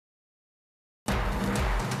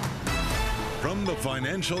From the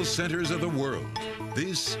financial centers of the world,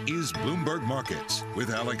 this is Bloomberg Markets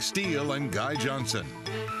with Alix Steele and Guy Johnson.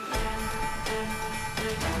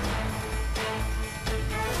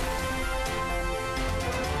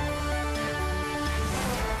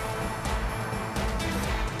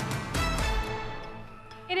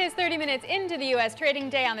 It is 30 minutes into the U.S.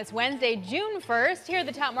 trading day on this Wednesday, June 1st. Here are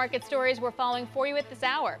the top market stories we're following for you at this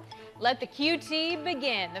hour. Let the QT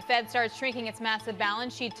begin. The Fed starts shrinking its massive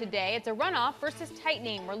balance sheet today. It's a runoff versus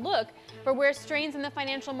tightening. We'll look for where strains in the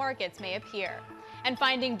financial markets may appear. And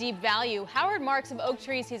finding deep value, Howard Marks of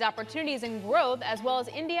Oaktree sees opportunities in growth as well as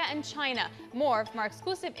India and China. More from our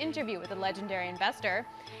exclusive interview with the legendary investor.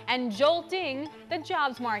 And jolting the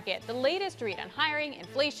jobs market, the latest read on hiring,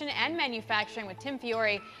 inflation, and manufacturing with Tim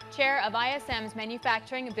Fiore, chair of ISM's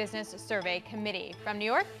Manufacturing Business Survey Committee. From New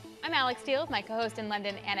York, I'm Alix Steele, my co-host in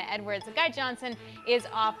London, Anna Edwards. Guy Johnson is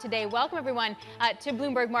off today. Welcome, everyone, to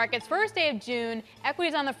Bloomberg Markets. First day of June,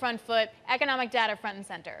 equities on the front foot, economic data front and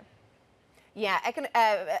center. Yeah,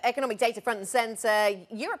 economic data front and center.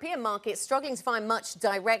 European markets struggling to find much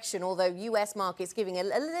direction, although US markets giving a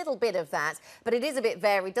little bit of that. But it is a bit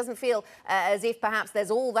varied. Doesn't feel as if perhaps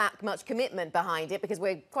there's all that much commitment behind it because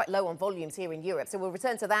we're quite low on volumes here in Europe. So we'll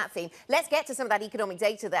return to that theme. Let's get to some of that economic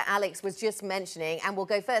data that Alix was just mentioning. And we'll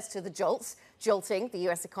go first to the jolting the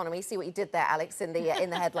US economy. See what you did there, Alix, in the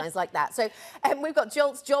headlines like that. So we've got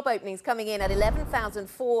JOLTS job openings coming in at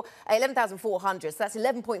 11,400. So that's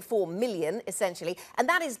 11.4 million, essentially. And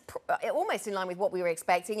that is almost in line with what we were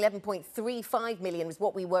expecting. 11.35 million was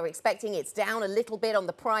what we were expecting. It's down a little bit on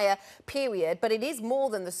the prior period, but it is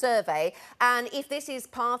more than the survey. And if this is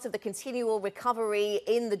part of the continual recovery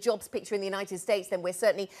in the jobs picture in the United States, then we're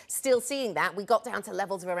certainly still seeing that. We got down to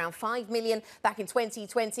levels of around 5 million back in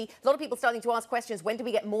 2020. A lot of people starting to ask questions, when do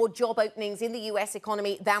we get more job openings in the US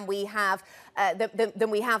economy than we have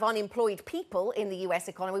unemployed people in the US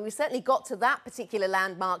economy? We certainly got to that particular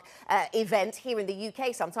landmark event here in the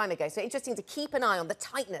UK some time ago. So interesting to keep an eye on the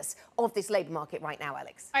tightness of this labour market right now,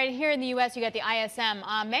 Alix. All right, here in the US, you got the ISM.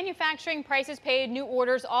 Manufacturing, prices paid, new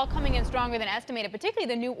orders, all coming in stronger than estimated,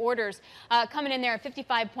 particularly the new orders coming in there at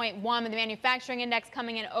 55.1, and the manufacturing index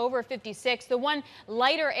coming in over 56. The one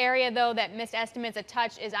lighter area, though, that missed estimates a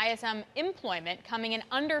touch is ISM employment coming in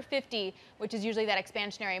under 50, which is usually that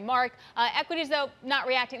expansionary mark. Equities, though, not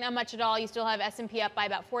reacting that much at all. You still have S&P up by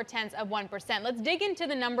about 0.4%. Let's dig into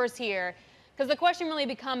the numbers here, because the question really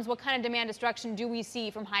becomes, what kind of demand destruction do we see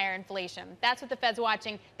from higher inflation? That's what the Fed's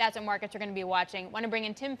watching. That's what markets are going to be watching. Want to bring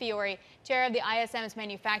in Tim Fiore, chair of the ISM's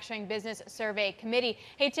Manufacturing Business Survey Committee.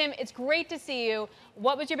 Hey, Tim, it's great to see you.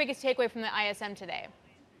 What was your biggest takeaway from the ISM today?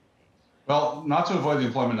 Well, not to avoid the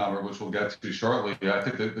employment number, which we'll get to shortly, I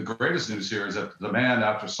think the greatest news here is that demand,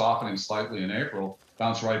 after softening slightly in April,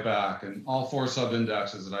 bounced right back. And all four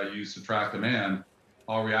sub-indexes that I use to track demand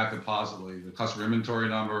all reacted positively. The customer inventory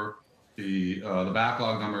number, the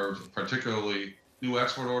backlog number, particularly new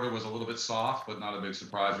export order, was a little bit soft, but not a big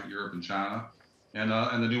surprise with Europe and China. And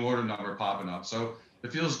the new order number popping up. So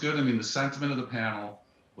it feels good. I mean, the sentiment of the panel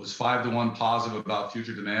was 5-to-1 positive about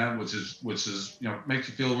future demand, which is makes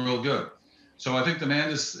you feel real good. So I think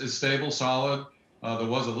demand is stable, solid. There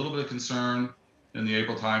was a little bit of concern in the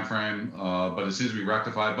April timeframe, but it seems to be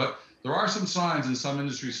rectified. But there are some signs in some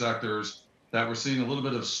industry sectors that we're seeing a little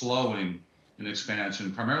bit of slowing in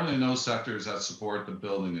expansion, primarily in those sectors that support the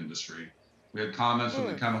building industry. We had comments from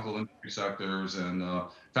the chemical industry sectors and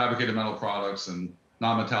fabricated metal products and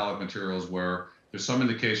non-metallic materials where there's some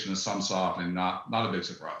indication of some softening, not a big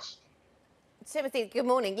surprise. Timothy, good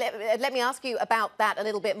morning. Let me ask you about that a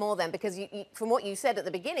little bit more then, because from what you said at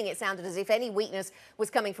the beginning, it sounded as if any weakness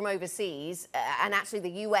was coming from overseas, and actually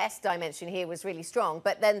the US dimension here was really strong.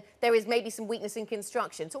 But then there is maybe some weakness in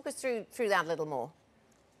construction. Talk us through that a little more.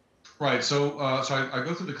 Right. So I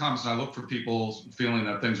go through the comments and I look for people feeling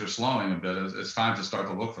that things are slowing a bit. It's time to start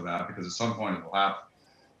to look for that because at some point it will happen.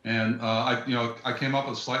 And I came up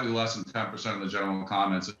with slightly less than 10% of the general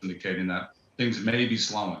comments indicating that things may be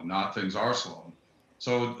slowing, not things are slowing.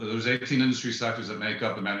 So there's 18 industry sectors that make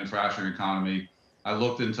up the manufacturing economy. I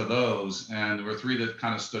looked into those, and there were 3 that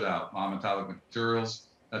kind of stood out. Non-metallic materials,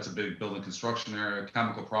 that's a big building construction area.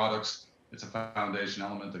 Chemical products, it's a foundation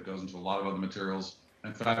element that goes into a lot of other materials.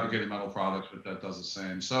 And fabricated metal products, but that does the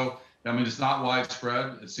same. So, I mean, it's not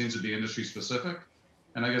widespread. It seems to be industry specific.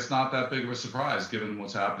 And I guess not that big of a surprise given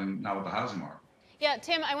what's happening now with the housing market. Yeah,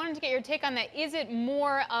 Tim, I wanted to get your take on that. Is it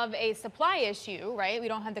more of a supply issue, right? We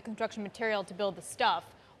don't have the construction material to build the stuff,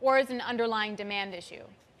 or is it an underlying demand issue?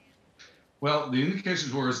 Well, the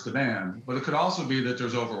indications were it's demand, but it could also be that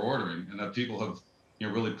there's over ordering and that people have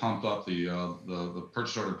really pumped up the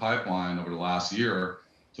purchase order pipeline over the last year.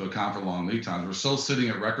 to account for long lead times. We're still sitting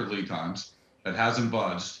at record lead times. That hasn't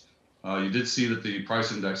budged. You did see that the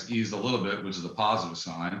price index eased a little bit, which is a positive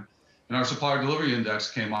sign. And our supplier delivery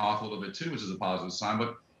index came off a little bit too, which is a positive sign,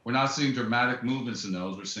 but we're not seeing dramatic movements in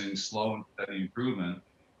those. We're seeing slow and steady improvement,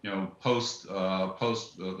 post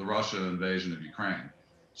the Russia invasion of Ukraine.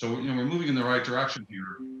 So, we're moving in the right direction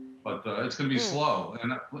here, but it's going to be slow.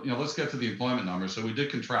 And, let's get to the employment numbers. So we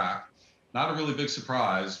did contract, not a really big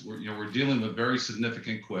surprise. We're dealing with very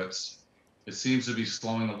significant quits. It seems to be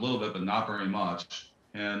slowing a little bit, but not very much.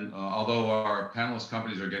 And although our panelist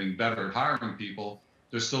companies are getting better at hiring people,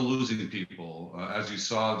 they're still losing people. As you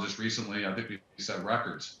saw just recently, I think we set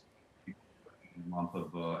records in the month of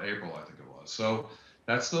April, I think it was. So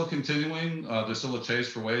that's still continuing. There's still a chase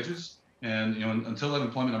for wages. And until that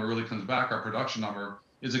employment number really comes back, our production number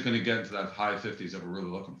isn't going to get into that high 50s that we're really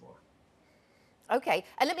looking for. Okay,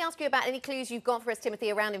 and let me ask you about any clues you've got for us,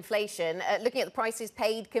 Timothy, around inflation. Looking at the prices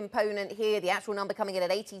paid component here, the actual number coming in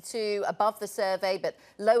at 82, above the survey, but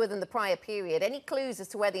lower than the prior period. Any clues as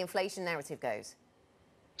to where the inflation narrative goes?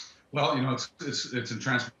 Well, it's in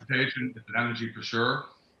transportation, it's in energy for sure.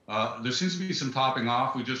 There seems to be some topping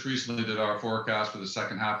off. We just recently did our forecast for the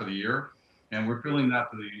second half of the year, and we're feeling that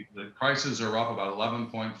the prices are up about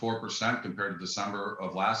 11.4% compared to December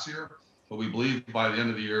of last year. But we believe by the end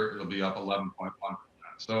of the year, it'll be up 11.1%.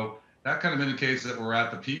 So that kind of indicates that we're at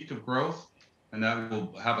the peak of growth, and that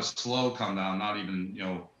will have a slow come down, not even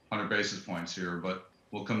 100 basis points here, but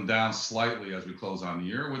will come down slightly as we close on the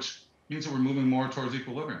year, which means that we're moving more towards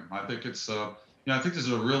equilibrium. I think it's, I think this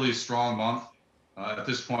is a really strong month at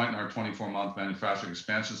this point in our 24-month manufacturing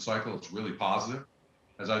expansion cycle. It's really positive.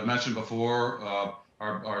 As I've mentioned before,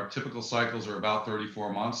 our typical cycles are about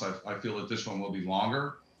 34 months. I feel that this one will be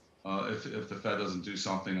longer. If the Fed doesn't do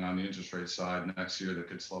something on the interest rate side next year that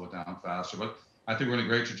could slow it down faster. But I think we're in a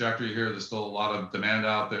great trajectory here. There's still a lot of demand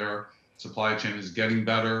out there. Supply chain is getting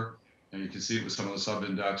better, and you can see it with some of the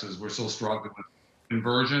sub-indexes. We're still struggling with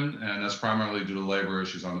conversion, and that's primarily due to labor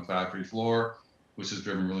issues on the factory floor, which is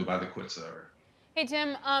driven really by the quits there. Hey,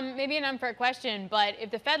 Tim, maybe an unfair question, but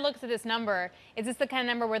if the Fed looks at this number, is this the kind of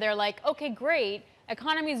number where they're like, okay, great,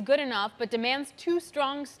 economy's good enough, but demand's too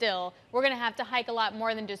strong still. We're going to have to hike a lot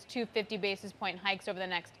more than just 250 basis point hikes over the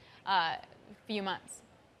next few months.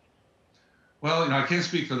 Well, I can't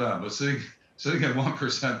speak for them, but sitting at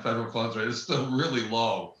 1% federal funds rate is still really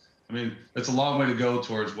low. I mean, it's a long way to go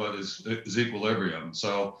towards what is equilibrium.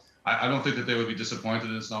 So I don't think that they would be disappointed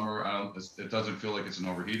in this number. It doesn't feel like it's an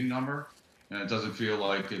overheating number, and it doesn't feel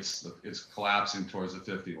like it's collapsing towards the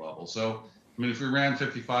 50 level. So, I mean, if we ran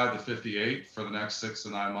 55 to 58 for the next 6 to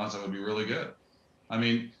 9 months, that would be really good. I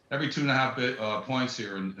mean, every 2.5 points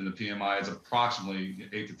here in the PMI is approximately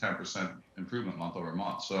 8 to 10% improvement month over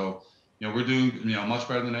month. So, we're doing much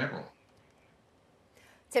better than April.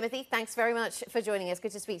 Timothy, thanks very much for joining us.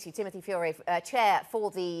 Good to speak to you. Timothy Fiore, Chair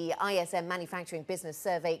for the ISM Manufacturing Business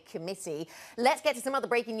Survey Committee. Let's get to some other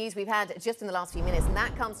breaking news we've had just in the last few minutes, and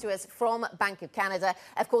that comes to us from Bank of Canada.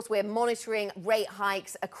 Of course, we're monitoring rate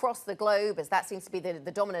hikes across the globe, as that seems to be the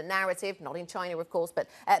dominant narrative, not in China, of course, but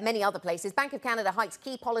many other places. Bank of Canada hikes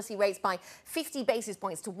key policy rates by 50 basis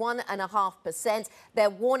points to 1.5%. They're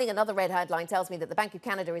warning, another red headline tells me that the Bank of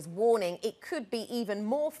Canada is warning it could be even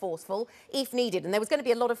more forceful if needed. And there was going to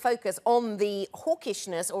be a lot of focus on the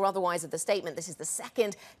hawkishness or otherwise of the statement. This is the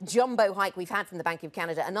second jumbo hike we've had from the Bank of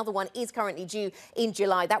Canada. Another one is currently due in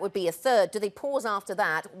July. That would be a third. Do they pause after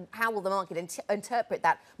that? How will the market interpret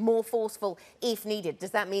that? More forceful if needed.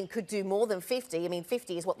 Does that mean could do more than 50? I mean,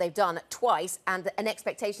 50 is what they've done twice, and an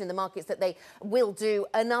expectation in the markets that they will do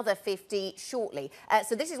another 50 shortly.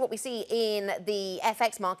 So this is what we see in the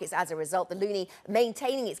FX markets as a result. The loonie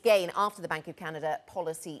maintaining its gain after the Bank of Canada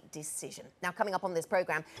policy decision. Now, coming up on this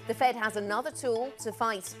program, the Fed has another tool to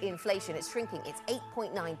fight inflation. It's shrinking its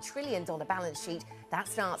 $8.9 trillion balance sheet. That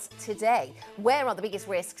starts today. Where are the biggest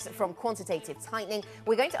risks from quantitative tightening?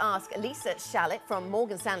 We're going to ask Lisa Shallett from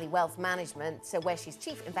Morgan Stanley Wealth Management, where she's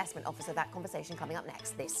Chief Investment Officer. That conversation coming up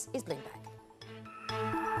next. This is Bloomberg.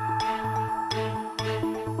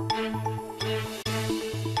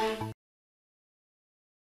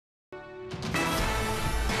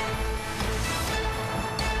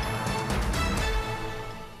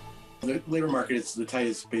 The labor market is the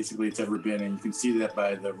tightest basically it's ever been, and you can see that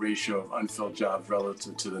by the ratio of unfilled jobs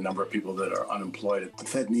relative to the number of people that are unemployed. The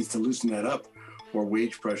Fed needs to loosen that up, or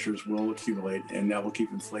wage pressures will accumulate, and that will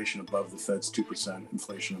keep inflation above the Fed's 2%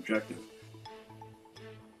 inflation objective.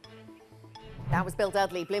 That was Bill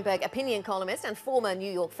Dudley, Bloomberg opinion columnist and former New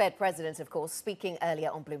York Fed president, of course, speaking earlier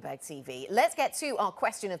on Bloomberg TV. Let's get to our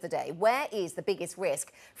question of the day. Where is the biggest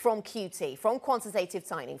risk from QT, from quantitative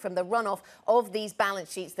tightening, from the runoff of these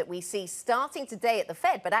balance sheets that we see starting today at the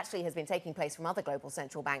Fed, but actually has been taking place from other global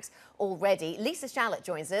central banks already? Lisa Shallett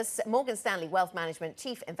joins us, Morgan Stanley Wealth Management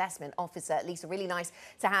Chief Investment Officer. Lisa, really nice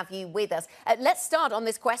to have you with us. Let's start on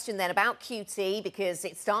this question then about QT, because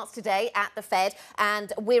it starts today at the Fed,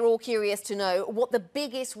 and we're all curious to know what the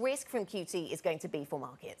biggest risk from QT is going to be for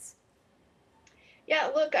markets.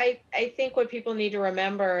 Yeah, look, I think what people need to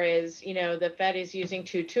remember is, the Fed is using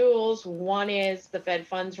two tools. One is the Fed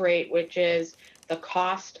funds rate, which is the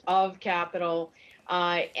cost of capital,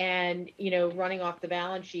 and, running off the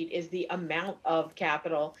balance sheet is the amount of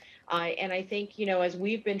capital. And I think, as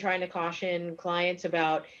we've been trying to caution clients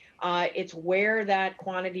about, it's where that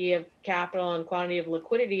quantity of capital and quantity of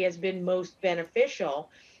liquidity has been most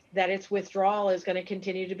beneficial, that its withdrawal is going to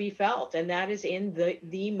continue to be felt. And that is in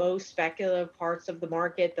the most speculative parts of the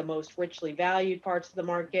market, the most richly valued parts of the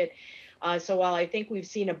market. So while I think we've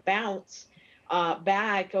seen a bounce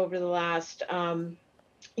back over the last, 5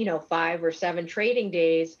 or 7 trading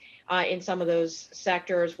days in some of those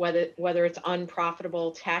sectors, whether it's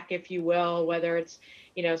unprofitable tech, if you will, whether it's,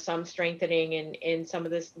 some strengthening in some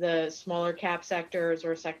of the smaller cap sectors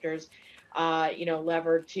or sectors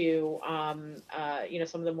levered to,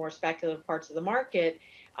 some of the more speculative parts of the market,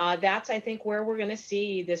 that's, I think, where we're going to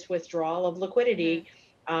see this withdrawal of liquidity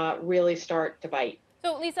really start to bite.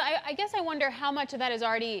 So, Lisa, I guess I wonder how much of that is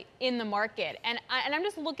already in the market. And I'm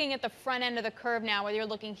just looking at the front end of the curve now, whether you're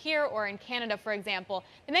looking here or in Canada, for example.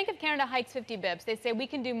 The Bank of Canada hikes 50 bips. They say we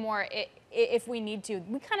can do more if we need to.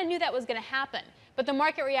 We kind of knew that was going to happen, but the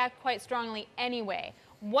market reacted quite strongly anyway.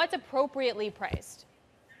 What's appropriately priced?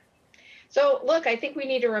 So, look, I think we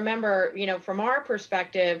need to remember, from our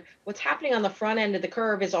perspective, what's happening on the front end of the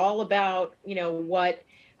curve is all about, what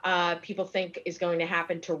people think is going to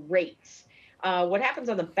happen to rates. What happens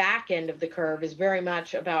on the back end of the curve is very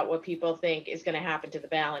much about what people think is going to happen to the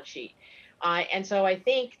balance sheet. And so I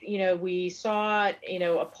think, we saw,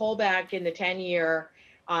 a pullback in the 10-year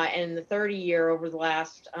and the 30-year over the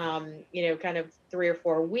last, kind of 3 or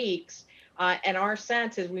 4 weeks. And our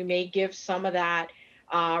sense is we may give some of that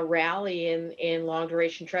rally in long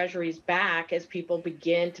duration treasuries back as people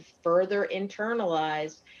begin to further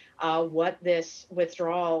internalize what this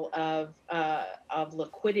withdrawal of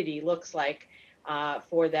liquidity looks like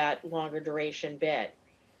for that longer duration bid.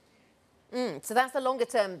 So that's the longer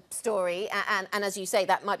term story. And as you say,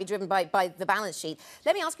 that might be driven by the balance sheet.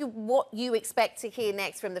 Let me ask you what you expect to hear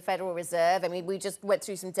next from the Federal Reserve. I mean, we just went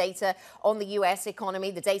through some data on the US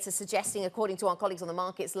economy. The data suggesting, according to our colleagues on the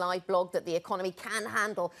Markets Live blog, that the economy can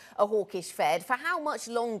handle a hawkish Fed. For how much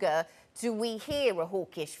longer do we hear a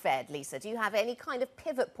hawkish Fed, Lisa? Do you have any kind of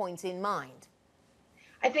pivot point in mind?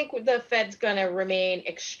 I think the Fed's going to remain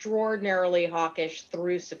extraordinarily hawkish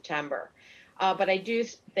through September. But I do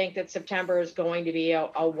think that September is going to be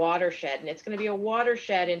a watershed, and it's going to be a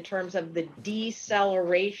watershed in terms of the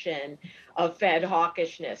deceleration of Fed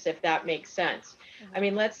hawkishness, if that makes sense. I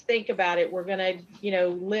mean, let's think about it. We're going to,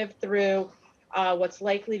 live through what's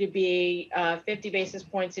likely to be 50 basis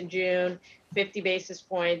points in June, 50 basis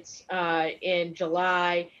points in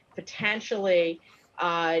July, potentially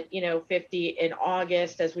 50 in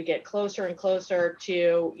August as we get closer and closer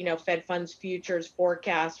to, Fed funds futures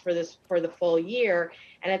forecast for the full year.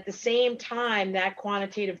 And at the same time, that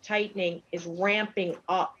quantitative tightening is ramping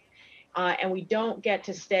up and we don't get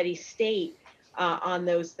to steady state on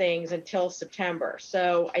those things until September.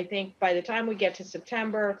 So I think by the time we get to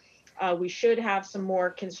September, we should have some more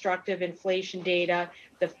constructive inflation data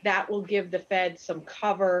that will give the Fed some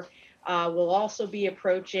cover. We'll also be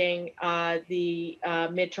approaching the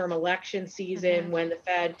midterm election season when the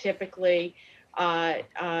Fed typically,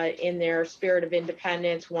 in their spirit of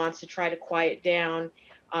independence, wants to try to quiet down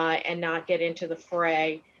and not get into the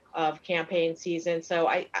fray of campaign season.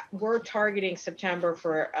 So we're targeting September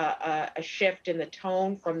for a shift in the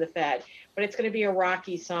tone from the Fed. But it's going to be a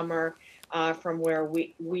rocky summer from where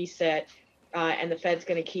we sit, and the Fed's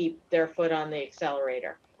going to keep their foot on the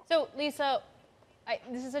accelerator. So, Lisa,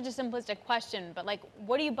 this is such a simplistic question, but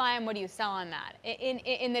what do you buy and what do you sell on that?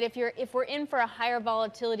 In that, if we're in for a higher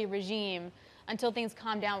volatility regime until things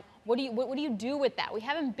calm down, what do you do with that? We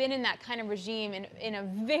haven't been in that kind of regime in a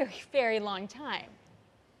very, very long time.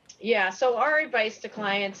 Yeah. So our advice to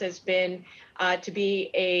clients has been to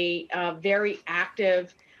be a very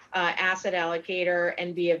active asset allocator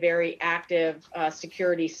and be a very active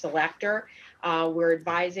security selector. We're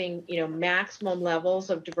advising, maximum levels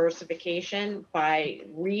of diversification by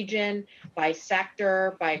region, by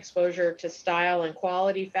sector, by exposure to style and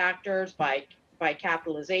quality factors, by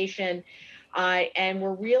capitalization, and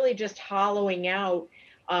we're really just hollowing out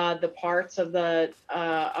the parts of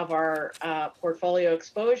our portfolio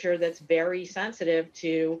exposure that's very sensitive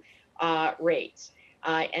to rates.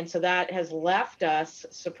 And so that has left us,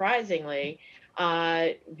 surprisingly,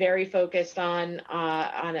 very focused on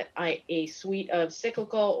a suite of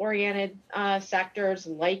cyclical-oriented sectors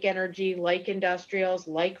like energy, like industrials,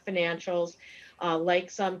 like financials, like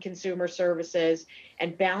some consumer services,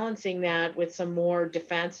 and balancing that with some more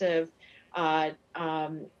defensive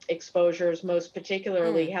exposures, most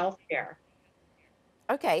particularly healthcare.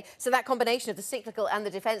 Okay, so that combination of the cyclical and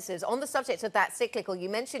the defensives. On the subject of that cyclical, you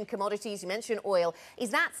mentioned commodities, you mentioned oil. Is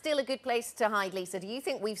that still a good place to hide, Lisa? Do you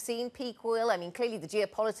think we've seen peak oil? I mean, clearly the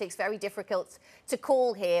geopolitics, very difficult to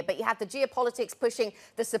call here, but you have the geopolitics pushing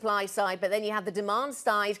the supply side, but then you have the demand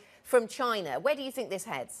side from China. Where do you think this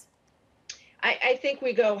heads? I think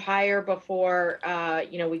we go higher before,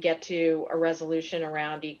 we get to a resolution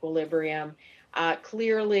around equilibrium.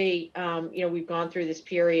 Clearly, we've gone through this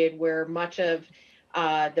period where much of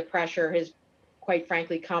the pressure has, quite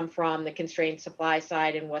frankly, come from the constrained supply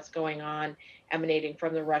side and what's going on emanating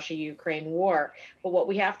from the Russia-Ukraine war. But what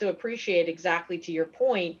we have to appreciate, exactly to your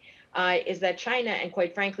point, is that China and,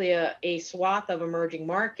 quite frankly, a swath of emerging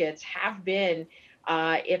markets have been,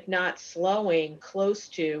 if not slowing, close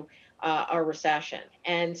to a recession.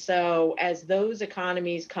 And so as those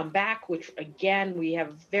economies come back, which again, we have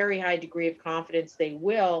a very high degree of confidence they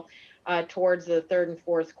will, towards the third and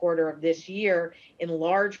fourth quarter of this year, in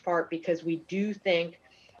large part because we do think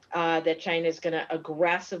that China is going to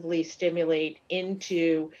aggressively stimulate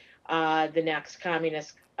into the next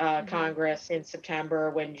Communist Congress in September,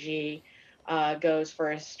 when Xi goes for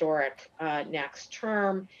a historic next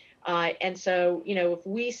term. And so, if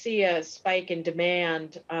we see a spike in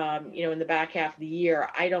demand, in the back half of the year,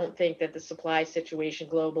 I don't think that the supply situation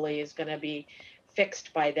globally is going to be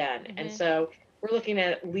fixed by then. And so we're looking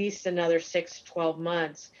at least another 6 to 12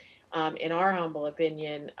 months, in our humble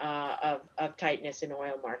opinion, of tightness in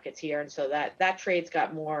oil markets here. And so that trade's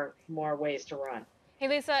got more ways to run. Hey,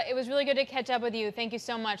 Lisa, it was really good to catch up with you. Thank you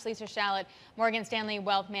so much. Lisa Shallot, Morgan Stanley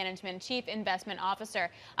Wealth Management Chief Investment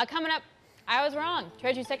Officer. Coming up, I was wrong.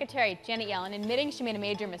 Treasury Secretary Janet Yellen admitting she made a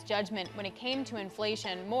major misjudgment when it came to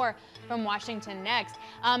inflation. More from Washington next.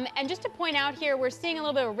 And just to point out here, we're seeing a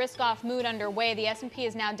little bit of a risk-off mood underway. The S&P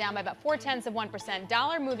is now down by about 0.4%.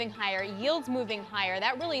 Dollar moving higher, yields moving higher.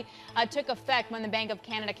 That really took effect when the Bank of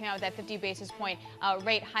Canada came out with that 50 basis point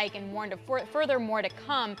rate hike and warned of further more to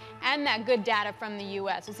come, and that good data from the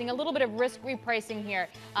U.S. We're seeing a little bit of risk repricing here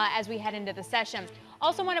as we head into the session.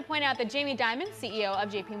 Also want to point out that Jamie Dimon, CEO of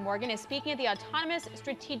JP Morgan, is speaking at the Autonomous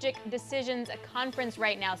Strategic Decisions Conference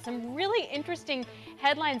right now. Some really interesting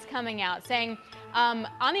headlines coming out saying on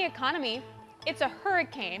the economy, it's a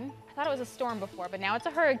hurricane. I thought it was a storm before, but now it's a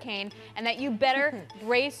hurricane, and that you better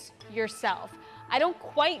brace yourself. I don't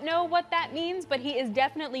quite know what that means, but he is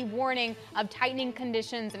definitely warning of tightening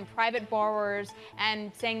conditions and private borrowers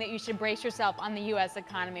and saying that you should brace yourself on the U.S.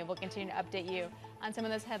 economy. We'll continue to update you on some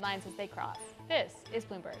of those headlines as they cross. This is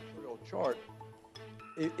Bloomberg. Chart.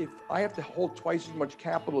 If I have to hold twice as much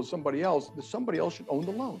capital as somebody else, then somebody else should own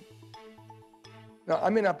the loan. Now, I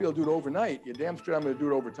may not be able to do it overnight. You're damn straight I'm going to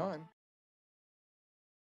do it over time.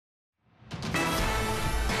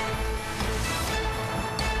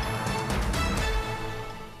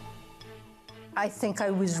 I think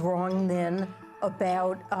I was wrong then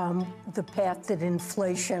about the path that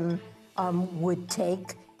inflation would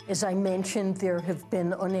take. As I mentioned, there have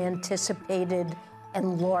been unanticipated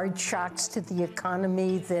and large shocks to the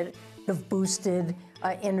economy that have boosted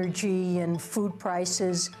energy and food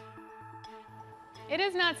prices. It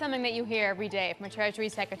is not something that you hear every day from a Treasury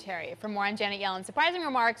Secretary. For more on Janet Yellen's surprising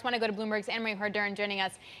remarks, want to go to Bloomberg's Anne-Marie Hardern joining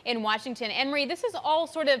us in Washington. Anne-Marie, this is all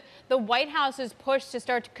sort of the White House's push to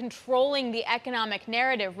start controlling the economic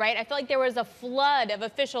narrative, right? I feel like there was a flood of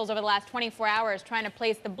officials over the last 24 hours trying to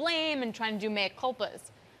place the blame and trying to do mea culpas.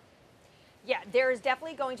 Yeah, there is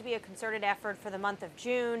definitely going to be a concerted effort for the month of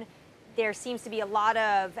June. There seems to be a lot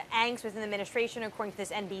of angst within the administration, according to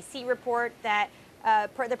this NBC report, that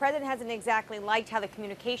the president hasn't exactly liked how the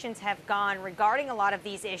communications have gone regarding a lot of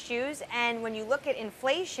these issues. And when you look at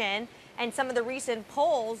inflation and some of the recent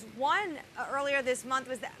polls, one earlier this month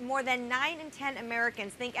was that more than 9 in 10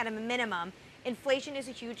 Americans think at a minimum inflation is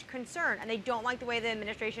a huge concern, and they don't like the way the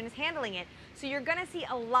administration is handling it. So you're going to see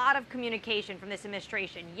a lot of communication from this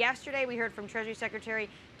administration. Yesterday, we heard from Treasury Secretary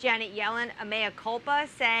Janet Yellen, a mea culpa,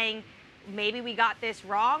 saying maybe we got this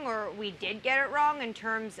wrong, or we did get it wrong in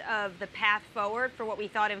terms of the path forward for what we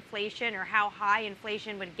thought inflation or how high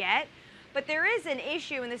inflation would get. But there is an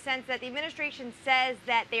issue in the sense that the administration says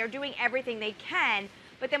that they are doing everything they can.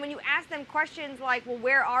 But then when you ask them questions like, well,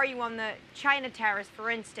 where are you on the China tariffs, for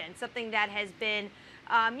instance, something that has been,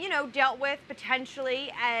 dealt with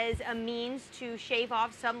potentially as a means to shave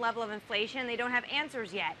off some level of inflation, they don't have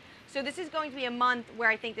answers yet. So this is going to be a month where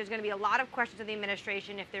I think there's going to be a lot of questions of the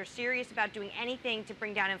administration if they're serious about doing anything to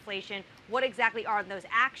bring down inflation. What exactly are those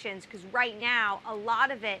actions? Because right now, a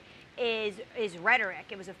lot of it is rhetoric.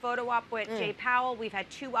 It was a photo op with Jay Powell. We've had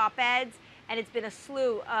 2 op-eds, and it's been a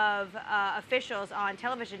slew of officials on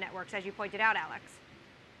television networks, as you pointed out, Alex.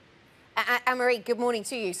 Anne-Marie, good morning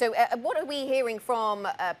to you. So what are we hearing from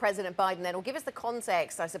President Biden then? Or give us the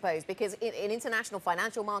context, I suppose, because in international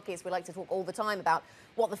financial markets, we like to talk all the time about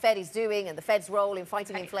what the Fed is doing and the Fed's role in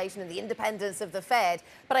fighting inflation and the independence of the Fed.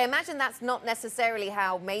 But I imagine that's not necessarily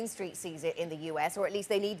how Main Street sees it in the US, or at least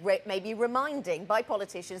they need maybe reminding by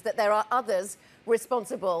politicians that there are others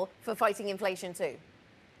responsible for fighting inflation too.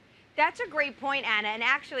 That's a great point, Anna. And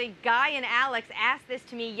actually, Guy and Alex asked this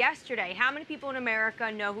to me yesterday. How many people in America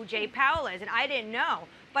know who Jay Powell is? And I didn't know.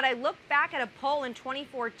 But I looked back at a poll in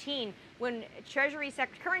 2014 when current Treasury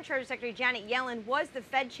Secretary Janet Yellen was the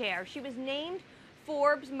Fed chair. She was named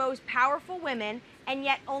Forbes' most powerful women, and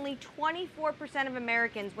yet only 24% of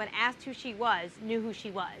Americans, when asked who she was, knew who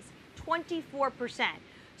she was. 24%.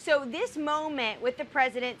 So this moment with the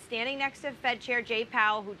president standing next to Fed Chair Jay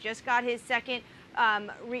Powell, who just got his second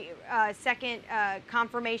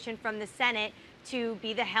confirmation from the Senate to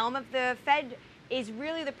be the helm of the Fed, is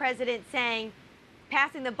really the president saying,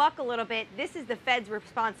 passing the buck a little bit, this is the Fed's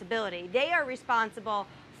responsibility. They are responsible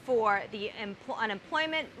for the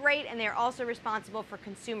unemployment rate, and they're also responsible for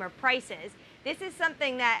consumer prices. This is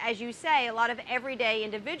something that, as you say, a lot of everyday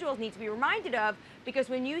individuals need to be reminded of, because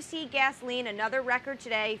when you see gasoline, another record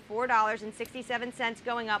today, $4.67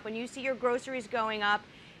 going up, when you see your groceries going up,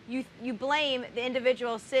 you blame the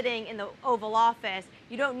individual sitting in the Oval Office.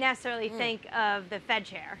 You don't necessarily think of the Fed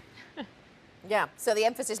chair. Yeah, so the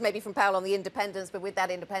emphasis maybe from Powell on the independence, but with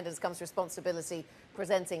that independence comes responsibility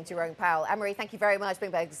presenting Jerome Powell. Anne-Marie, thank you very much.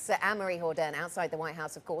 Bloomberg's Anne-Marie Jourdain outside the White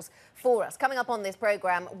House, of course, for us. Coming up on this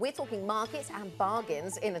program, we're talking markets and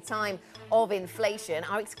bargains in a time of inflation.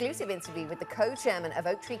 Our exclusive interview with the co-chairman of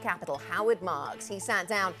Oaktree Capital, Howard Marks. He sat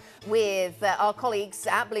down with our colleagues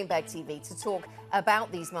at Bloomberg TV to talk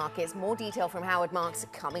about these markets. More detail from Howard Marks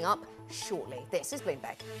coming up shortly. This is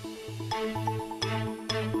Bloomberg.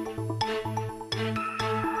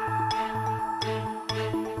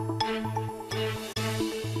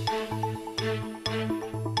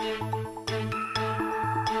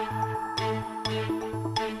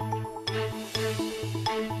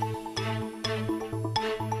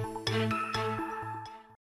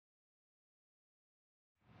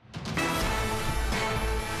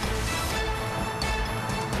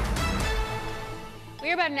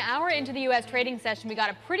 We're about an hour into the U.S. trading session. We got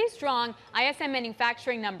a pretty strong ISM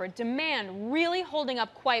manufacturing number. Demand really holding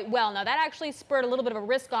up quite well. Now, that actually spurred a little bit of a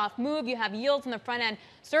risk-off move. You have yields on the front end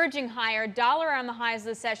surging higher. Dollar around the highs of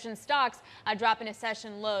the session. Stocks dropping to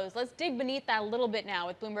session lows. Let's dig beneath that a little bit now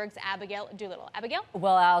with Bloomberg's Abigail Doolittle. Abigail?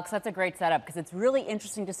 Well, Alex, that's a great setup because it's really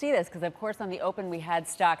interesting to see this because, of course, on the open we had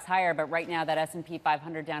stocks higher, but right now that S&P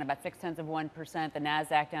 500 down about 0.6%, the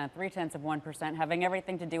NASDAQ down 0.3%, having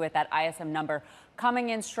everything to do with that ISM number coming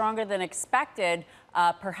in stronger than expected.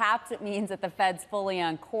 Perhaps it means that the Fed's fully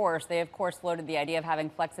on course. They, of course, floated the idea of having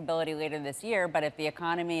flexibility later this year, but if the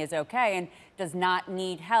economy is okay and does not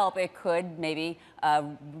need help, it could maybe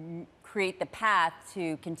create the path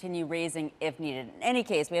to continue raising if needed. In any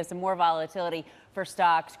case, we have some more volatility for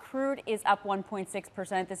stocks. Crude is up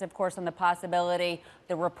 1.6%. This, of course, on the possibility,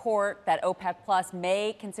 the report that OPEC Plus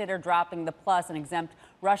may consider dropping the plus and exempt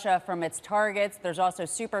Russia from its targets. There's also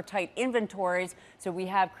super tight inventories. So we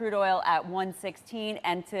have crude oil at 116.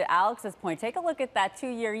 And to Alex's point, take a look at that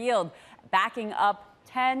 2-year yield backing up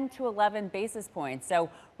 10 to 11 basis points. So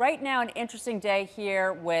right now, an interesting day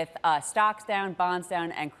here with stocks down, bonds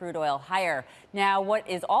down, and crude oil higher. Now, what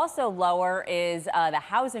is also lower is the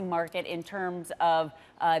housing market in terms of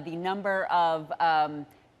the number of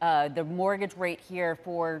the mortgage rate here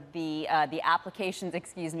for the applications,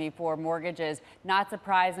 for mortgages. Not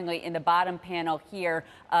surprisingly, in the bottom panel here,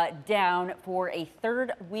 down for a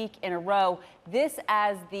third week in a row. This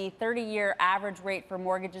as the 30-year average rate for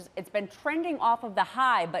mortgages. It's been trending off of the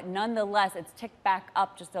high, but nonetheless, it's ticked back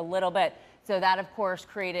up just a little bit. So that, of course,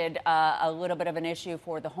 created a little bit of an issue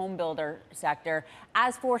for the home builder sector.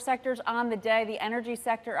 As for sectors on the day, the energy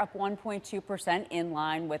sector up 1.2% in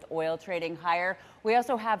line with oil trading higher. We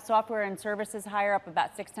also have software and services higher, up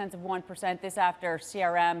about 0.6%. This after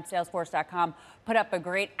CRM, Salesforce.com, put up a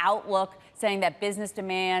great outlook saying that business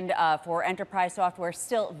demand for enterprise software is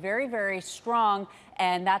still very, very strong.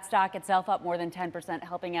 And that stock itself up more than 10%,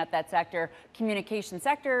 helping out that sector. Communication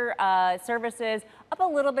sector, services up a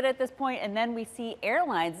little bit at this point. And then we see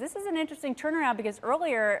airlines. This is an interesting turnaround because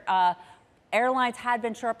earlier airlines had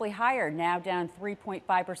been sharply higher, now down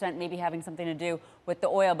 3.5%, maybe having something to do with the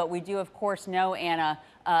oil. But we do, of course, know, Anna,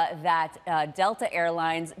 that Delta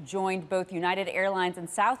Airlines joined both United Airlines and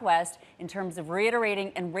Southwest in terms of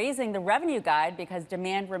reiterating and raising the revenue guide because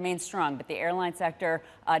demand remains strong. But the airline sector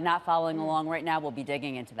not following along right now. We'll be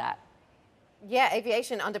digging into that. Yeah,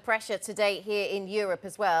 aviation under pressure today here in Europe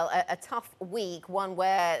as well. A tough week, one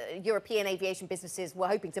where European aviation businesses were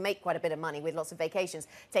hoping to make quite a bit of money with lots of vacations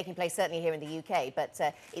taking place, certainly here in the UK. But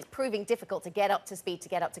it's proving difficult to get up to speed, to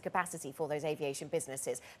get up to capacity for those aviation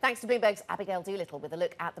businesses. Thanks to Bloomberg's Abigail Doolittle with a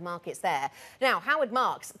look at the markets there. Now, Howard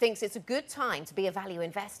Marks thinks it's a good time to be a value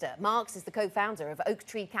investor. Marks is the co-founder of Oak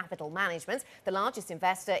Tree Capital Management, the largest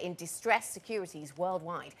investor in distressed securities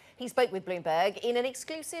worldwide. He spoke with Bloomberg in an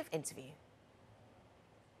exclusive interview.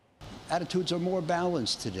 Attitudes are more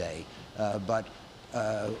balanced today, but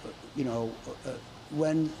you know,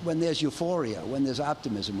 when there's euphoria, when there's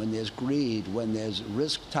optimism, when there's greed, when there's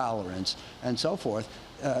risk tolerance, and so forth,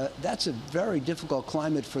 that's a very difficult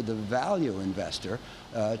climate for the value investor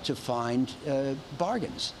to find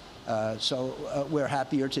bargains. So we're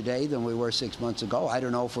happier today than we were 6 months ago. I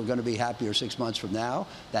don't know if we're going to be happier 6 months from now.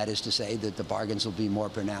 That is to say that the bargains will be more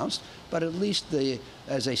pronounced. But at least,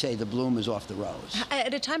 as they say, the bloom is off the rose.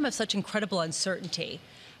 At a time of such incredible uncertainty,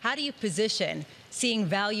 how do you position seeing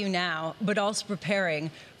value now, but also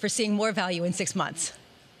preparing for seeing more value in 6 months?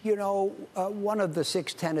 You know, one of the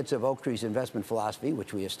 6 tenets of Oak Tree's investment philosophy,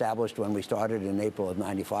 which we established when we started in April of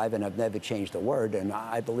 '95, and I've never changed a word, and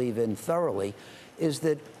I believe in thoroughly, is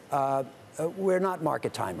that we're not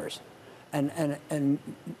market timers. And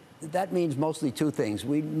that means mostly 2 things.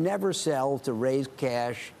 We never sell to raise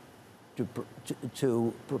cash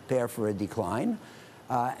to prepare for a decline.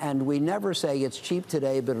 And we never say it's cheap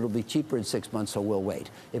today, but it'll be cheaper in 6 months, so we'll wait.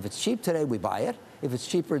 If it's cheap today, we buy it. If it's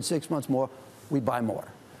cheaper in 6 months more, we buy more.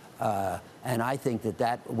 And I think that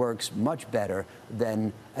that works much better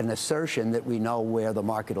than an assertion that we know where the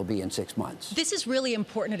market will be in 6 months. This is really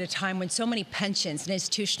important at a time when so many pensions and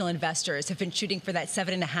institutional investors have been shooting for that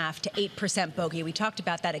 7.5% to 8% bogey. We talked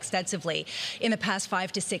about that extensively in the past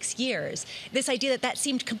 5 to 6 years. This idea that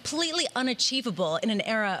seemed completely unachievable in an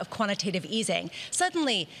era of quantitative easing.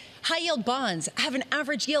 Suddenly, high-yield bonds have an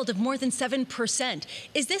average yield of more than 7%.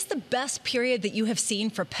 Is this the best period that you have seen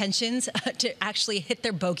for pensions to actually hit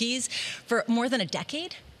their bogeys for more than a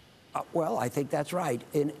decade? Well, I think that's right.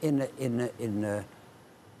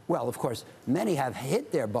 Well, of course, many have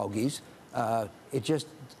hit their bogeys. It just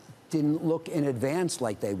didn't look in advance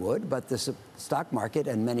like they would, but the stock market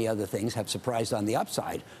and many other things have surprised on the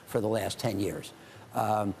upside for the last 10 years.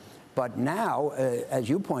 But now, as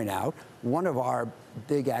you point out, one of our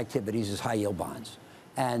big activities is high-yield bonds.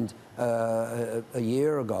 And a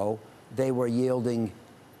year ago, they were yielding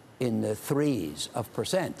in the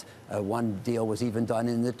 3%. One deal was even done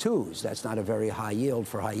in the 2s. That's not a very high yield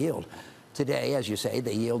for high yield. Today, as you say,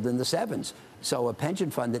 they yield in the 7s. So a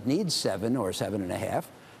pension fund that needs 7 or 7.5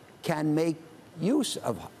 can make use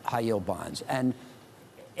of high-yield bonds. And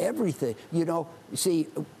everything, you know, see,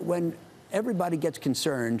 when everybody gets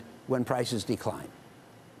concerned when prices decline.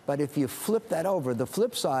 But if you flip that over, the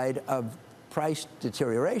flip side of price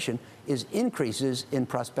deterioration is increases in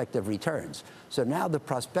prospective returns. So now the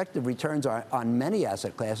prospective returns on many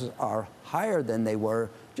asset classes are higher than they were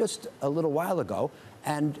just a little while ago.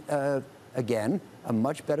 And again, a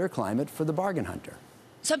much better climate for the bargain hunter.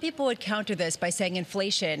 Some people would counter this by saying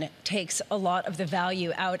inflation takes a lot of the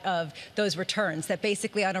value out of those returns, that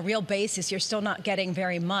basically on a real basis, you're still not getting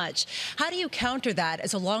very much. How do you counter that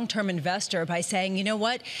as a long-term investor by saying, you know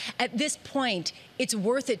what, at this point, it's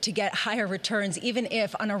worth it to get higher returns, even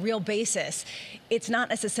if on a real basis, it's not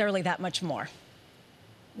necessarily that much more?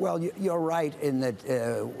 Well, you're right in that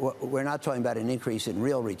we're not talking about an increase in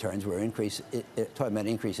real returns. We're talking about an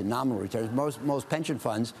increase in nominal returns. Most pension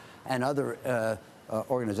funds and other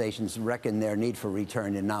organizations reckon their need for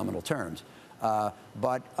return in nominal terms.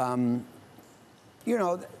 But, you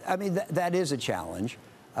know, I mean, that is a challenge.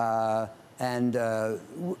 And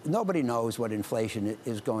nobody knows what inflation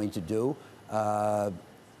is going to do. I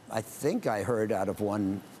think I heard out of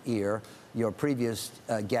one ear your previous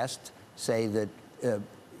guest say that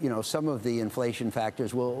some of the inflation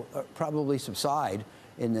factors will probably subside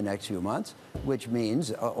in the next few months, which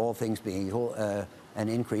means, all things being equal, an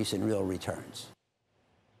increase in real returns.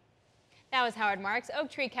 That was Howard Marks,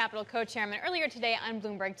 Oaktree Capital co-chairman, earlier today on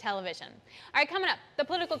Bloomberg Television. All right, coming up, the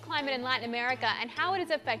political climate in Latin America and how it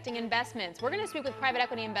is affecting investments. We're going to speak with private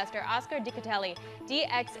equity investor Oscar Dicatelli,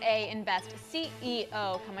 DXA Invest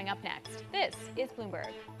CEO, coming up next. This is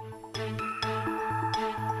Bloomberg.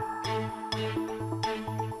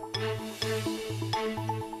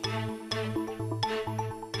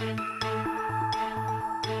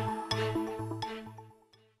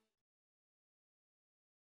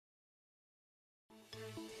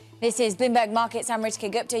 This is Bloomberg Markets. I'm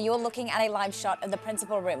Ritika Gupta. You're looking at a live shot of the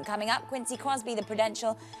principal room. Coming up, Quincy Crosby, the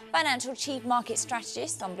Prudential Financial Chief Market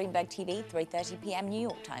Strategist on Bloomberg TV, 3:30 p.m. New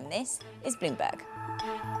York time. This is Bloomberg.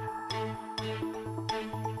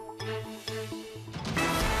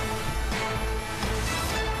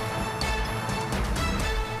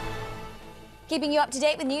 Keeping you up to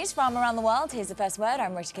date with news from around the world, here's the first word.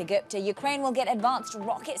 I'm Ritika Gupta. Ukraine will get advanced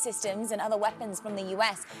rocket systems and other weapons from the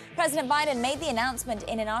U.S. President Biden made the announcement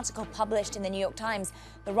in an article published in the New York Times.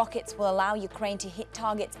 The rockets will allow Ukraine to hit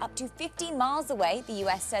targets up to 15 miles away. The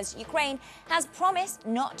U.S. says Ukraine has promised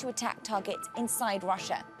not to attack targets inside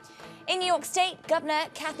Russia. In New York State, Governor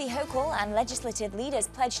Kathy Hochul and legislative leaders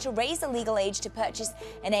pledged to raise the legal age to purchase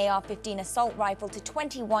an AR-15 assault rifle to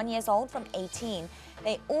 21 years old from 18.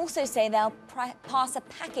 They also say they'll pass a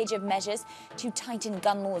package of measures to tighten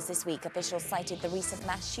gun laws this week. Officials cited the recent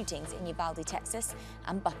mass shootings in Uvalde, Texas,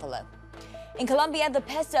 and Buffalo. In Colombia, the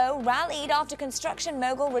peso rallied after construction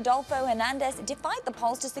mogul Rodolfo Hernandez defied the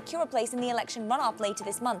polls to secure a place in the election runoff later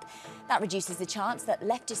this month. That reduces the chance that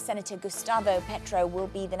leftist Senator Gustavo Petro will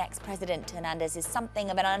be the next president. Hernandez is something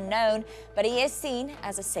of an unknown, but he is seen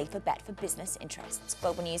as a safer bet for business interests.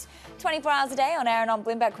 Global news 24 hours a day on air and on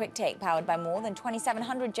Bloomberg Quick Take, powered by more than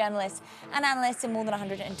 2,700 journalists and analysts in more than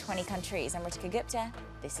 120 countries. I'm Ritika Gupta.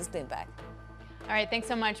 This is Bloomberg. All right, thanks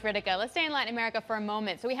so much, Ritika. Let's stay in Latin America for a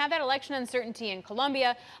moment. So we have that election uncertainty in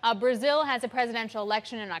Colombia. Brazil has a presidential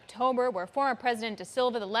election in October where former President Da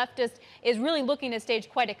Silva, the leftist, is really looking to stage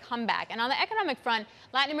quite a comeback. And on the economic front,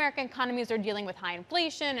 Latin American economies are dealing with high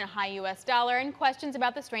inflation and high U.S. dollar and questions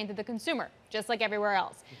about the strength of the consumer, just like everywhere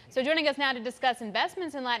else. So joining us now to discuss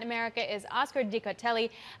investments in Latin America is Oscar Dicatelli,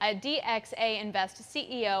 DXA Invest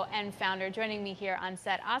CEO and founder, joining me here on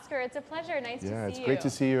set. Oscar, it's a pleasure. Nice to see you. Yeah, it's great to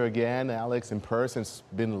see you again, Alex, in person. It's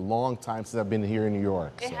been a long time since I've been here in New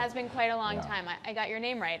York. It has been quite a long time. I got your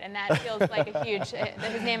name right, and that feels like a huge,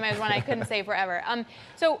 his name is one I couldn't say forever.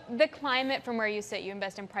 So the climate from where you sit, you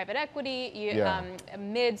invest in private equity,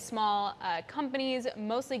 mid, small companies,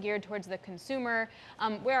 mostly geared towards the consumer.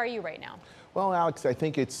 Where are you right now? Well, Alex, I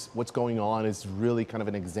think what's going on is really kind of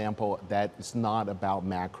an example that it's not about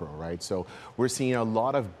macro, right? So we're seeing a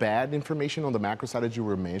lot of bad information on the macro side, as you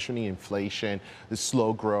were mentioning, inflation, the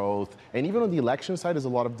slow growth, and even on the election side, there's a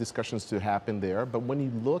lot of discussions to happen there. But when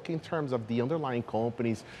you look in terms of the underlying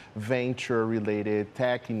companies, venture-related,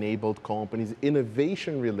 tech-enabled companies,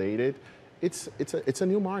 innovation-related, it's a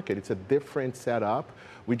new market. It's a different setup.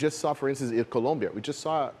 We just saw, for instance, in Colombia, we just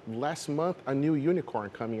saw last month a new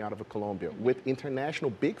unicorn coming out of Colombia with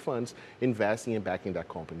international big funds investing and backing that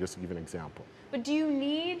company, just to give you an example. But do you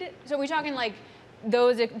need, so we're talking like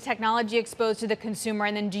those technology exposed to the consumer,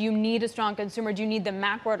 and then do you need a strong consumer? Do you need the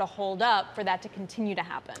macro to hold up for that to continue to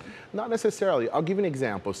happen? Not necessarily. I'll give you an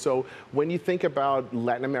example. So when you think about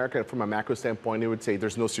Latin America from a macro standpoint, it would say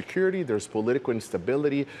there's no security, there's political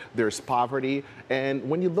instability, there's poverty. And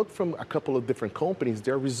when you look from a couple of different companies,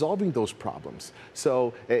 they're resolving those problems.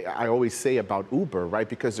 So I always say about Uber, right?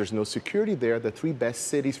 Because there's no security there, the three best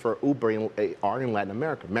cities for Uber are in Latin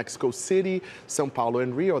America. Mexico City, Sao Paulo,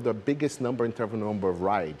 and Rio are the biggest number in terms of number of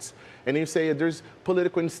rides. And you say there's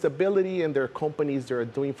political instability, and there are companies that are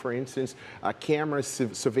doing, for instance, cameras,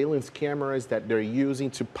 surveillance cameras that they're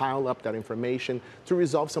using to pile up that information to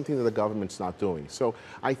resolve something that the government's not doing. So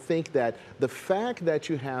I think that the fact that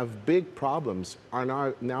you have big problems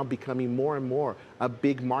are now becoming more and more a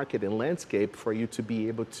big market and landscape for you to be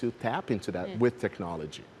able to tap into that with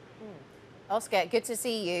technology. Oscar, good to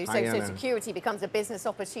see you. So security becomes a business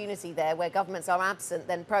opportunity there where governments are absent,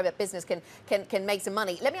 then private business can make some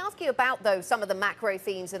money. Let me ask you about, though, some of the macro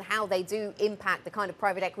themes and how they do impact the kind of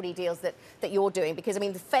private equity deals that you're doing. Because, I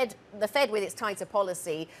mean, the Fed with its tighter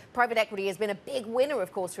policy, private equity has been a big winner,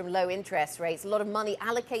 of course, from low interest rates, a lot of money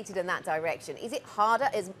allocated in that direction. Is it harder?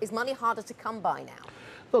 Is money harder to come by now?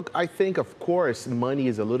 Look, I think, of course, money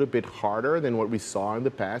is a little bit harder than what we saw in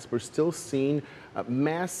the past. We're still seeing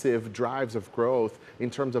massive drives of growth in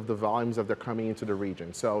terms of the volumes that they're coming into the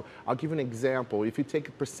region. So I'll give you an example. If you take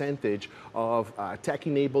a percentage of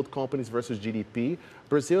tech-enabled companies versus GDP,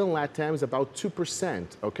 Brazil and LATAM is about 2%,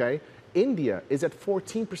 okay? India is at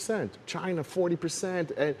 14%, China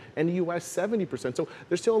 40%, and the US 70%. So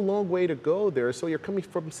there's still a long way to go there. So you're coming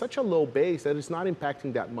from such a low base that it's not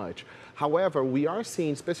impacting that much. However, we are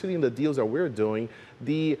seeing, especially in the deals that we're doing,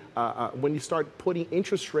 when you start putting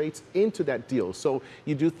interest rates into that deal. So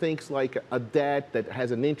you do things like a debt that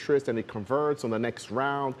has an interest and it converts on the next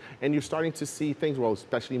round, and you're starting to see things, well,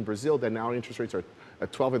 especially in Brazil, that now interest rates are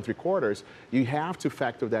at 12.75, you have to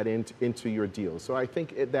factor that into your deal. So I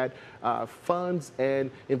think that funds and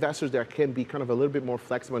investors there can be kind of a little bit more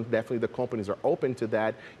flexible, and definitely the companies are open to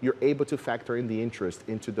that. You're able to factor in the interest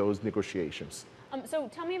into those negotiations. So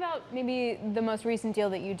tell me about maybe the most recent deal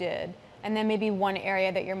that you did, and then maybe one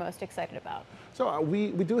area that you're most excited about. So we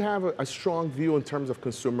do have a strong view in terms of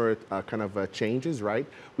consumer changes, right?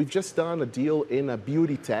 We've just done a deal in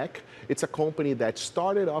beauty tech. It's a company that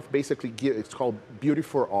started off basically, it's called Beauty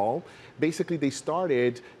for All. Basically, they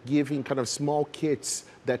started giving kind of small kits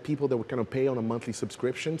that people that would kind of pay on a monthly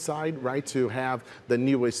subscription side, right, to have the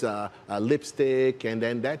newest lipstick, and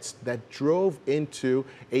then that drove into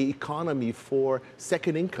an economy for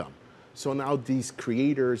second income. So now these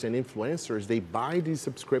creators and influencers, they buy these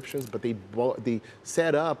subscriptions, but they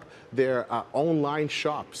set up their online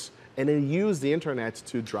shops and then use the internet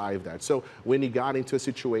to drive that. So when you got into a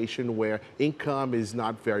situation where income is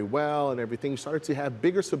not very well and everything, you started to have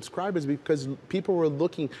bigger subscribers because people were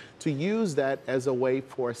looking to use that as a way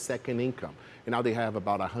for a second income. And now they have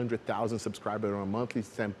about 100,000 subscribers on a monthly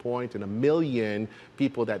standpoint and 1 million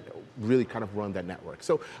people that really kind of run that network.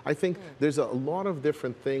 So I think there's a lot of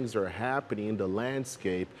different things that are happening in the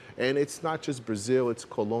landscape. And it's not just Brazil, it's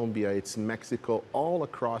Colombia, it's Mexico, all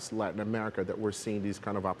across Latin America that we're seeing these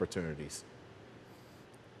kind of opportunities.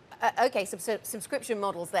 Okay, subscription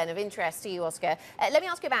models then of interest to you, Oscar. Let me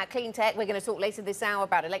ask you about clean tech. We're going to talk later this hour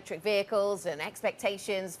about electric vehicles and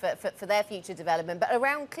expectations for their future development. But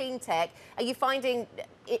around clean tech, are you finding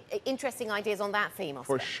interesting ideas on that theme,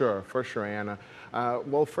 Oscar? For sure, Anna.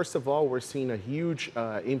 Well, first of all, we're seeing a huge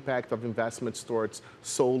impact of investments towards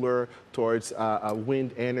solar, towards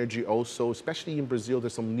wind energy also, especially in Brazil.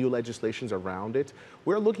 There's some new legislations around it.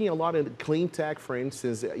 We're looking a lot at clean tech, for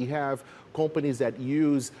instance. You have companies that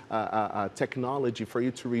use technology for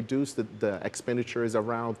you to reduce the expenditures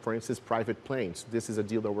around, for instance, private planes. This is a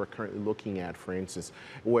deal that we're currently looking at, for instance,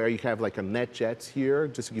 where you have like a NetJets here,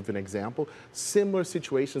 just to give you an example. Similar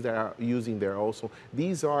situations that are using there also.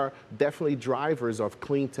 These are definitely drivers of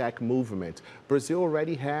clean tech movement. Brazil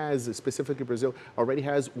already has, specifically Brazil, already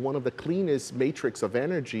has one of the cleanest matrix of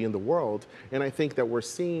energy in the world. And I think that we're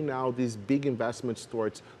seeing now these big investments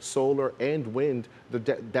towards solar and wind. They're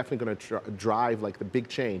definitely going to drive like the big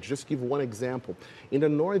change. Just to give one example, in the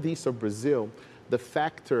northeast of Brazil,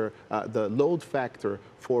 the load factor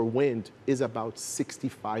for wind is about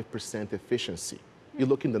 65% efficiency. You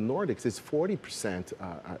look in the Nordics, it's 40%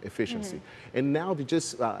 efficiency. And now they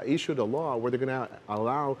just issued a law where they're going to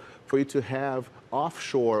allow for you to have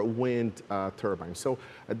offshore wind turbines. So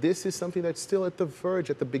this is something that's still at the verge,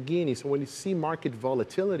 at the beginning. So when you see market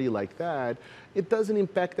volatility like that, it doesn't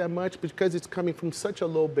impact that much because it's coming from such a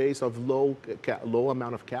low base of low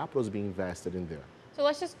amount of capital is being invested in there. So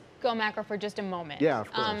let's just go macro for just a moment. Yeah,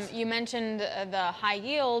 of course. You mentioned the high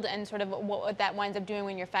yield and sort of what that winds up doing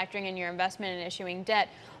when you're factoring in your investment and issuing debt.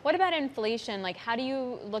 What about inflation? Like, how do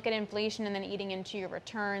you look at inflation and then eating into your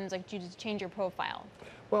returns? Like, do you just change your profile?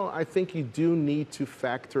 Well, I think you do need to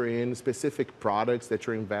factor in specific products that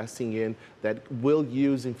you're investing in that will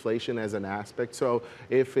use inflation as an aspect. So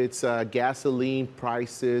if it's gasoline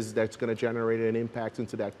prices that's going to generate an impact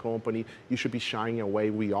into that company, you should be shying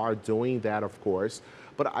away. We are doing that, of course.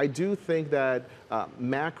 But I do think that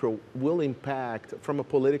macro will impact, from a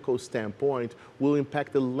political standpoint, will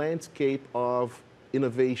impact the landscape of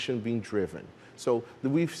innovation being driven. So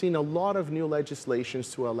we've seen a lot of new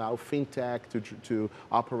legislations to allow fintech to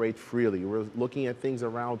operate freely. We're looking at things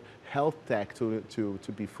around health tech to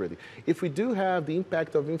be freely. If we do have the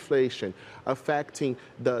impact of inflation affecting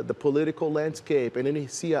the political landscape, and then you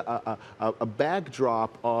see a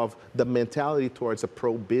backdrop of the mentality towards a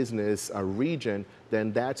pro-business region,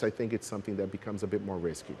 then I think it's something that becomes a bit more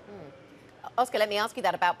risky. Oscar, let me ask you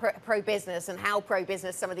that about pro-business and how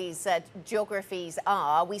pro-business some of these geographies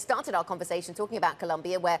are. We started our conversation talking about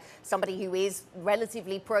Colombia, where somebody who is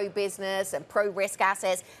relatively pro-business and pro-risk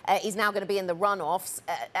assets is now going to be in the runoffs,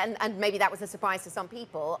 and maybe that was a surprise to some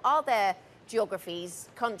people. Are there geographies,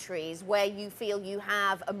 countries, where you feel you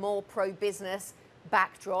have a more pro-business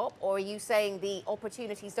backdrop, or are you saying the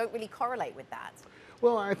opportunities don't really correlate with that?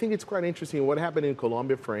 Well, I think it's quite interesting. What happened in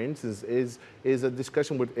Colombia, for instance, is a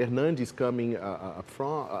discussion with Hernandez coming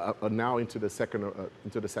now into the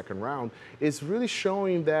second round. Is really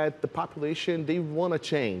showing that the population, they want to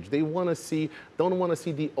change. They want to see, don't want to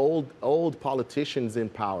see the old politicians in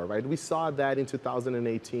power, right? We saw that in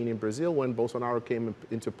 2018 in Brazil when Bolsonaro came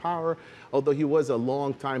into power. Although he was a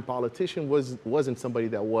long-time politician, wasn't somebody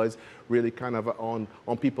that was really kind of on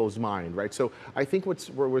people's mind, right? So I think what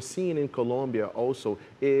we're seeing in Colombia also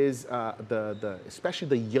is especially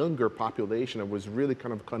the younger population that was really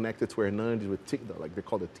kind of connected to Hernandez with TikTok, like they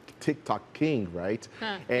call it TikTok king, right?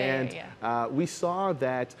 We saw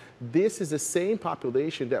that this is the same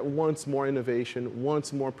population that wants more innovation,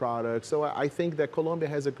 wants more products. So I think that Colombia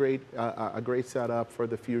has a great setup for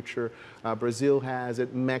the future. Brazil has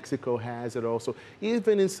it, Mexico has it also.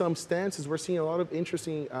 Even in some stances, we're seeing a lot of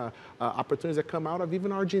interesting opportunities that come out of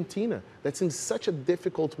even Argentina. That's in such a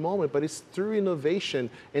difficult moment, but it's through innovation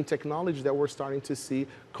and technology that we're starting to see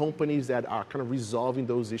companies that are kind of resolving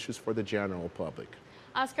those issues for the general public.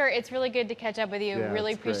 Oscar, it's really good to catch up with you. Yeah,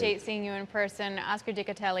 really appreciate seeing you in person. Oscar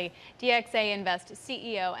Dicatelli, DXA Invest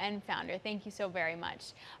CEO and founder. Thank you so very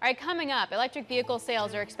much. All right, coming up, electric vehicle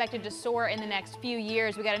sales are expected to soar in the next few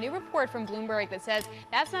years. We got a new report from Bloomberg that says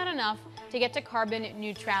that's not enough to get to carbon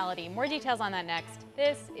neutrality. More details on that next.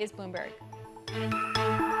 This is Bloomberg.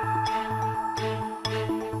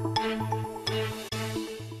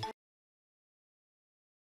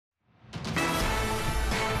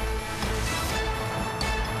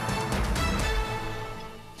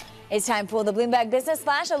 It's time for the Bloomberg Business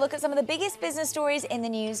Flash. A look at some of the biggest business stories in the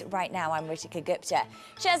news right now. I'm Ritika Gupta.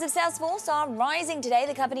 Shares of Salesforce are rising today.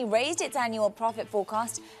 The company raised its annual profit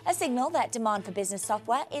forecast, a signal that demand for business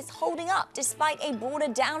software is holding up despite a broader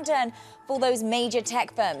downturn for those major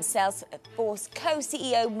tech firms. Salesforce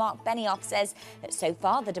co-CEO Mark Benioff says that so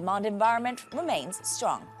far the demand environment remains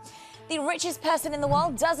strong. The richest person in the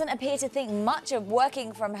world doesn't appear to think much of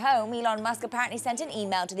working from home. Elon Musk apparently sent an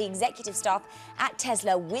email to the executive staff at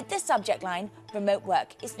Tesla with the subject line, "Remote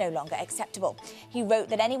work is no longer acceptable." He wrote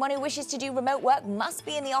that anyone who wishes to do remote work must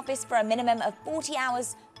be in the office for a minimum of 40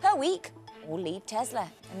 hours per week or leave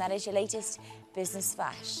Tesla. And that is your latest Business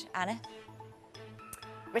Flash. Anna?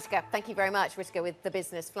 Ritika, thank you very much. Ritika with the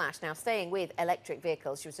Business Flash. Now, staying with electric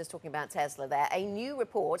vehicles, she was just talking about Tesla there. A new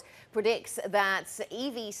report predicts that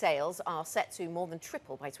EV sales are set to more than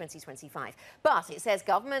triple by 2025. But it says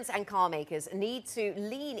governments and car makers need to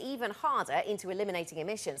lean even harder into eliminating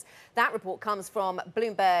emissions. That report comes from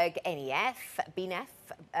Bloomberg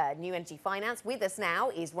BNEF, New Energy Finance. With us now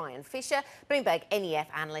is Ryan Fisher, Bloomberg NEF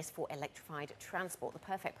analyst for electrified transport. The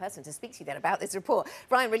perfect person to speak to you then about this report.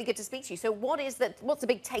 Ryan, really good to speak to you. So what's the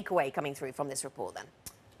big takeaway coming through from this report then?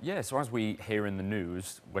 Yeah, so as we hear in the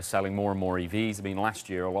news, we're selling more and more EVs. I mean,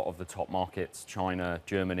 last year, a lot of the top markets, China,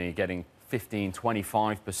 Germany, getting 15,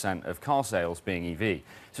 25% of car sales being EV.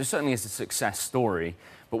 So it certainly is a success story.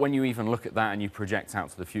 But when you even look at that and you project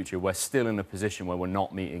out to the future, we're still in a position where we're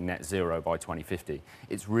not meeting net zero by 2050.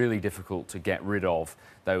 It's really difficult to get rid of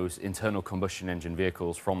those internal combustion engine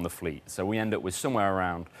vehicles from the fleet. So we end up with somewhere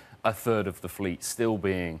around a third of the fleet still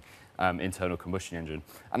being internal combustion engine.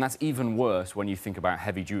 And that's even worse when you think about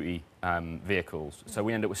heavy-duty vehicles. So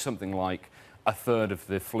we end up with something like a third of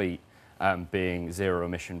the fleet being zero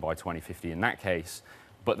emission by 2050 in that case.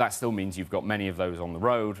 But that still means you've got many of those on the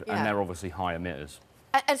road, and they're obviously high emitters.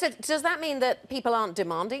 And so does that mean that people aren't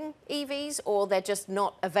demanding EVs, or they're just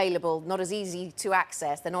not available, not as easy to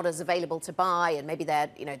access, they're not as available to buy, and maybe they're,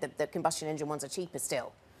 the combustion engine ones are cheaper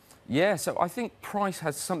still? Yeah, so I think price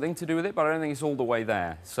has something to do with it, but I don't think it's all the way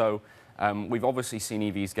there. So we've obviously seen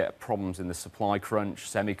EVs get problems in the supply crunch,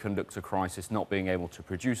 semiconductor crisis, not being able to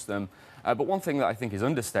produce them. But one thing that I think is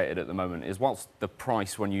understated at the moment is whilst the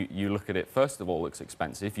price, when you look at it, first of all, looks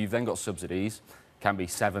expensive, you've then got subsidies, can be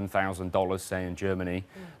 $7,000, say, in Germany.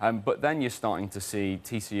 But then you're starting to see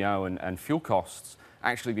TCO and fuel costs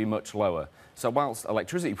actually be much lower. So whilst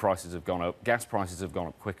electricity prices have gone up, gas prices have gone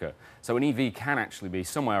up quicker. So an EV can actually be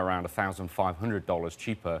somewhere around $1,500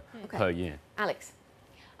 cheaper per year. Alix.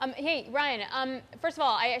 Hey, Ryan, first of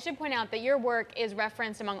all, I should point out that your work is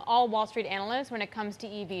referenced among all Wall Street analysts when it comes to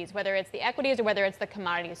EVs, whether it's the equities or whether it's the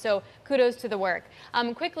commodities. So kudos to the work.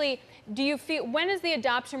 Quickly, do you feel, when is the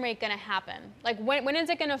adoption rate going to happen? Like, when is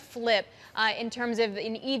it going to flip in terms of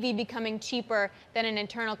an EV becoming cheaper than an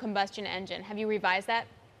internal combustion engine? Have you revised that?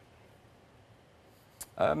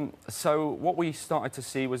 So what we started to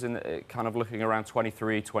see was in kind of looking around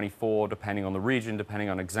 23, 24, depending on the region, depending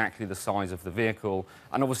on exactly the size of the vehicle.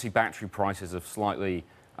 And obviously battery prices have slightly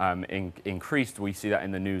increased. We see that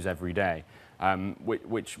in the news every day,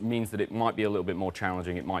 which means that it might be a little bit more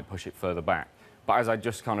challenging. It might push it further back. But as I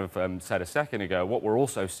just kind of said a second ago, what we're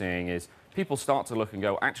also seeing is people start to look and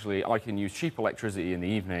go, actually, I can use cheap electricity in the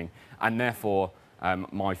evening, and therefore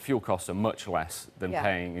my fuel costs are much less than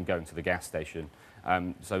paying and going to the gas station.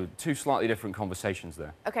 So two slightly different conversations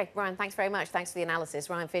there. OK, Ryan, thanks very much. Thanks for the analysis.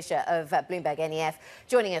 Ryan Fisher of Bloomberg NEF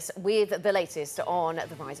joining us with the latest on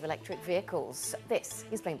the rise of electric vehicles. This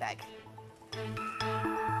is Bloomberg.